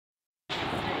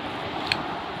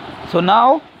So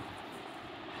now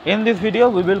in this video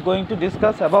we will going to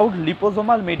discuss about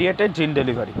liposomal mediated gene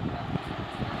delivery.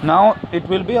 Now it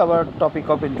will be our topic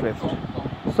of interest.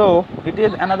 So it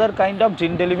is another kind of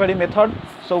gene delivery method.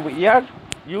 So we are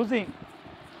using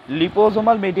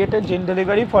liposomal mediated gene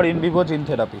delivery for in vivo gene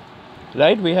therapy,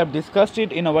 right? We have discussed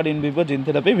it in our in vivo gene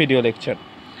therapy video lecture.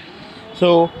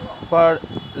 So for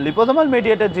liposomal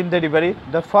mediated gene delivery,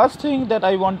 the first thing that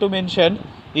I want to mention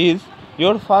is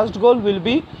your first goal will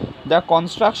be the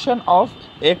construction of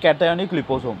a cationic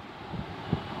liposome,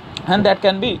 and that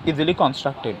can be easily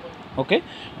constructed. Okay,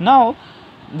 now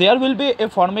there will be a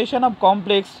formation of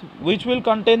complex which will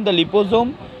contain the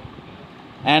liposome,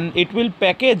 and it will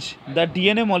package the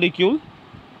DNA molecule,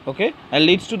 okay, and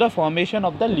leads to the formation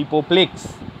of the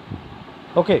lipoplex.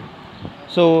 Okay,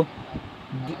 so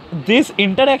this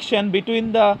interaction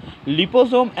between the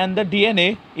liposome and the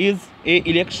DNA is a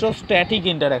electrostatic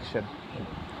interaction,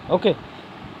 okay,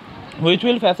 which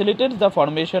will facilitate the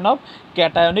formation of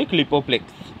cationic lipoplex.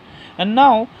 And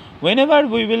now whenever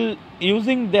we will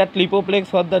using that lipoplex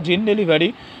for the gene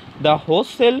delivery, the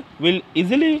host cell will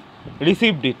easily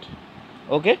receive it,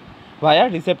 okay, via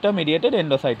receptor mediated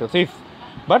endocytosis.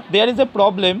 But there is a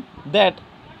problem that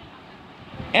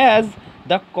as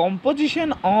the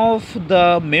composition of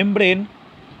the membrane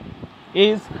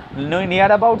is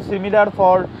near about similar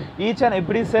for each and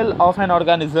every cell of an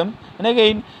organism, and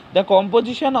again the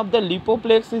composition of the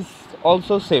lipoplex is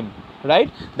also same,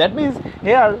 right? That means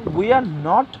here we are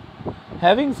not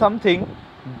having something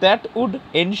that would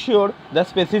ensure the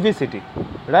specificity,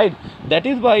 right? That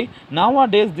is why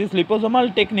nowadays this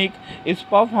liposomal technique is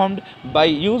performed by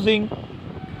using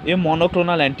a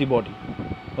monoclonal antibody.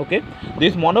 Okay,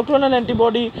 this monoclonal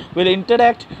antibody will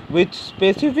interact with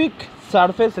specific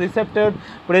surface receptor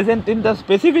present in the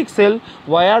specific cell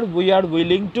where we are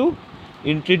willing to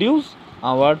introduce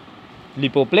our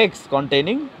lipoplex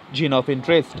containing gene of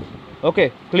interest.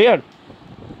 Okay, clear?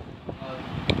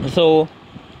 So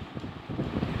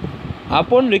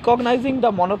upon recognizing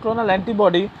the monoclonal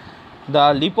antibody,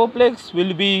 the lipoplex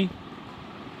will be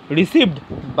received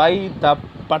by the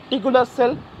particular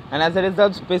cell, and as a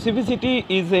result specificity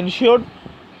is ensured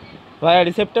via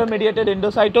receptor mediated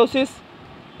endocytosis.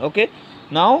 Okay,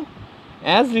 now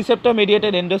as receptor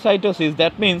mediated endocytosis,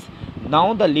 that means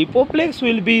now the lipoplex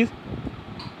will be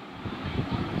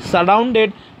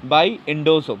surrounded by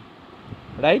endosome,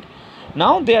 right?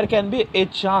 Now there can be a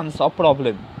chance of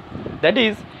problem, that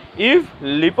is if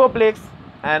lipoplex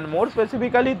and more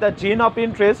specifically the gene of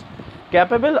interest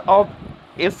capable of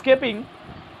escaping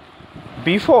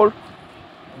before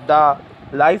the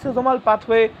lysosomal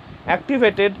pathway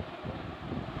activated,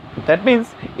 that means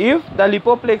if the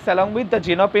lipoplex along with the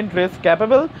gene of interest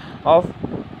capable of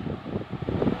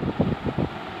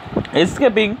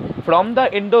escaping from the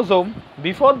endosome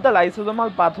before the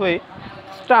lysosomal pathway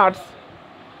starts,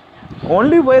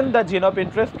 only when the gene of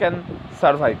interest can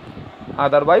survive,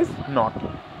 otherwise not.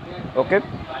 Okay,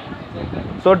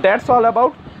 so that's all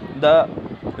about the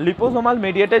liposomal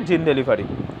mediated gene delivery.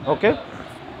 Okay,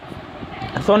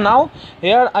 so now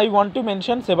here I want to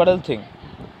mention several things.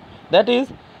 That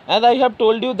is, as I have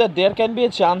told you that there can be a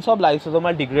chance of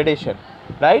lysosomal degradation,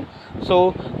 right?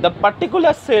 So the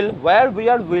particular cell where we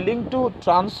are willing to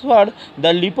transfer the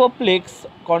lipoplex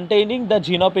containing the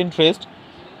gene of interest,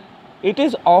 it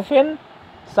is often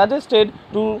suggested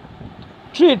to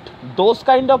treat those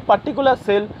kind of particular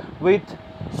cell with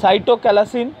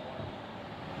cytochalasin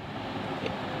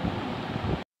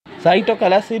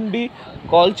B,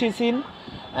 colchicine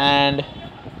and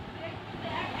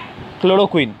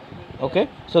chloroquine. Okay,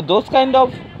 so those kind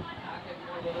of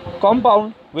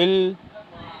compound will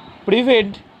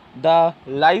prevent the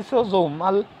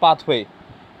lysosomal pathway.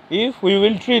 If we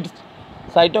will treat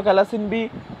cytochalasin B,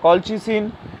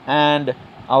 colchicine and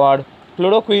our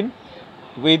chloroquine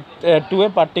with to a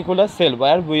particular cell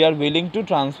where we are willing to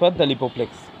transfer the lipoplex.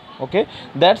 Okay,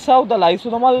 that's how the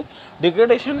lysosomal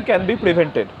degradation can be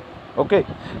prevented. Okay,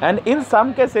 and in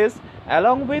some cases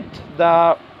along with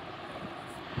the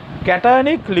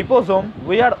cationic liposome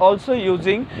we are also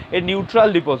using a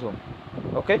neutral liposome.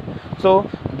 Okay, so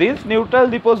this neutral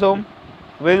liposome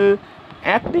will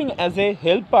acting as a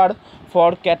helper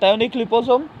for cationic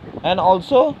liposome and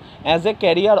also as a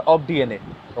carrier of DNA.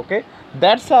 Okay,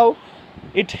 that's how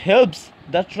it helps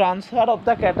the transfer of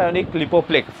the cationic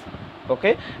lipoplex.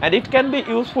 Okay, and it can be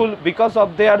useful because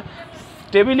of their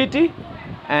stability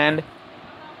and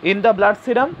in the blood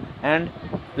serum and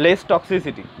less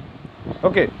toxicity.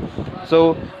 Okay,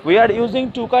 so we are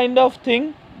using two kind of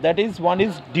thing, that is one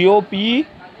is DOPE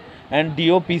and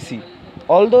DOPC.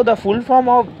 although the full form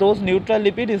of those neutral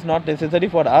lipid is not necessary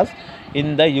for us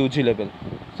in the UG level.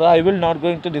 So I will not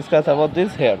going to discuss about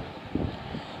this here.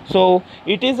 So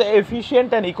it is an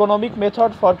efficient and economic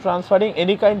method for transferring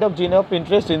any kind of gene of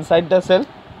interest inside the cell.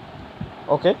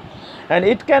 Okay, and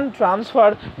it can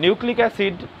transfer nucleic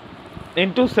acid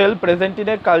into cell present in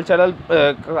a culture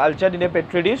in a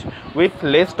petri dish with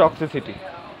less toxicity.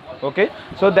 Okay,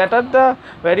 so that are the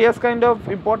various kind of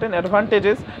important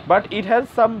advantages, but it has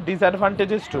some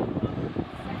disadvantages too.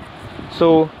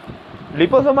 So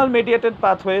liposomal mediated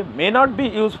pathway may not be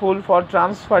useful for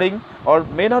transferring or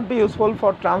may not be useful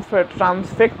for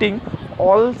transfecting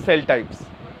all cell types.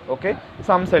 Okay,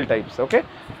 some cell types. Okay,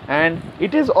 and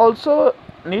it is also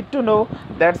need to know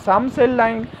that some cell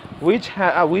line which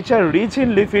are rich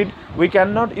in lipid, we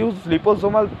cannot use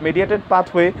liposomal mediated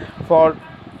pathway for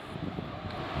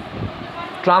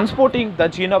transporting the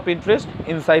gene of interest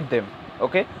inside them.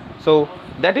 Okay, so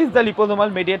that is the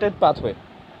liposomal mediated pathway.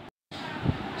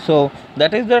 So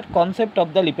that is the concept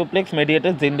of the lipoplex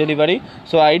mediated gene delivery.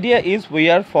 So idea is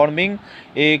we are forming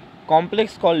a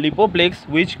complex called lipoplex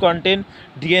which contain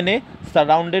DNA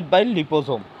surrounded by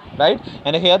liposome, right?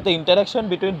 And here the interaction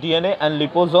between DNA and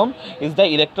liposome is the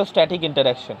electrostatic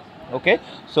interaction. Okay,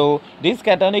 so this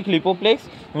cationic lipoplex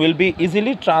will be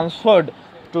easily transferred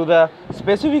to the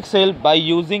specific cell by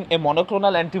using a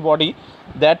monoclonal antibody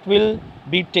that will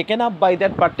be taken up by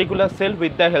that particular cell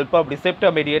with the help of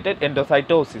receptor mediated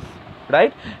endocytosis,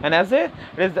 right? And as a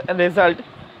result,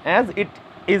 as it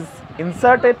is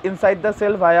inserted inside the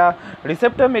cell via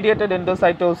receptor mediated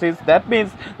endocytosis, that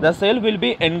means the cell will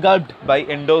be engulfed by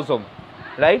endosome,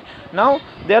 right? Now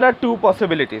there are two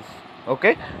possibilities.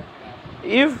 Okay,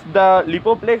 if the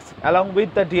lipoplex along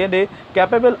with the DNA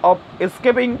capable of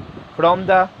escaping from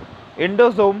the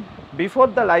endosome before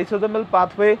the lysosomal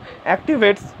pathway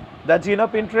activates, the gene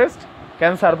of interest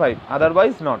can survive,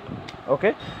 otherwise not.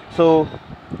 Okay, so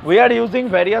we are using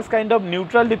various kind of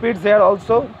neutral lipids here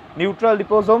also, neutral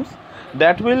liposomes,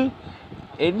 that will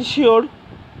ensure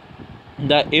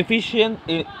the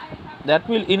efficiency, that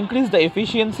will increase the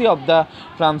efficiency of the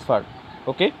transfer.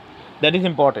 Okay, that is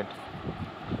important.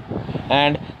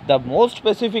 And the most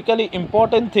specifically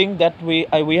important thing that we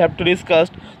have to discuss,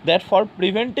 that for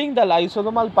preventing the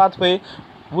lysosomal pathway,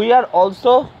 we are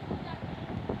also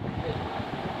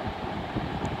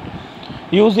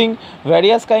using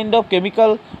various kind of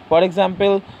chemical, for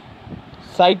example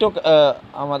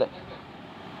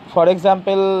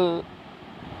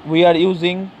we are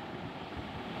using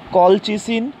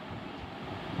colchicine,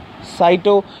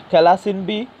 cytochalasin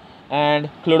B and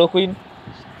chloroquine,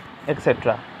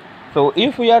 etc. So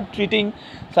if we are treating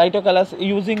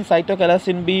using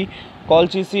cytochalasin B,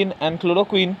 colchicine and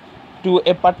chloroquine to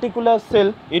a particular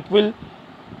cell, it will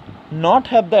not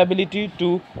have the ability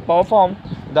to perform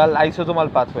the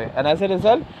lysosomal pathway, and as a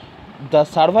result the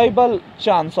survival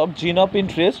chance of gene of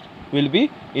interest will be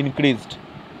increased.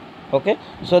 Okay,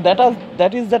 so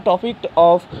that is the topic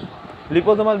of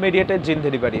liposomal mediated gene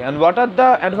delivery. And what are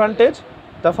the advantage?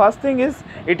 The first thing is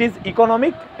it is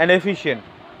economic and efficient.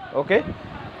 Okay,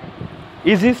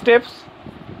 easy steps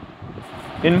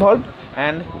involved,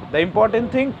 and the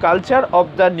important thing, culture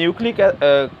of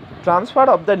the transfer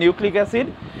of the nucleic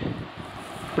acid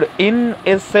in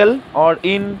a cell or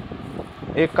in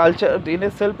a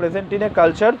cell present in a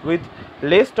culture with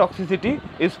less toxicity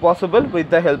is possible with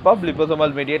the help of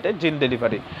liposomal mediated gene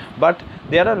delivery. But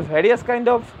there are various kind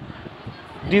of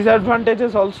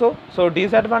disadvantages also. So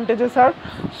disadvantages are,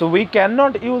 so we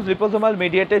cannot use liposomal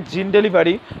mediated gene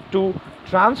delivery to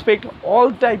transfect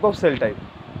all type of cell type,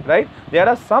 right? There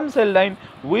are some cell line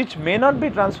which may not be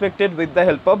transfected with the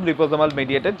help of liposomal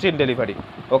mediated gene delivery.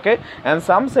 Okay, and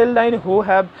some cell line who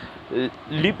have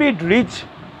lipid rich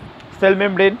cell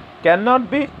membrane cannot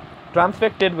be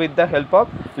transfected with the help of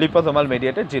liposomal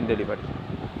mediated gene delivery.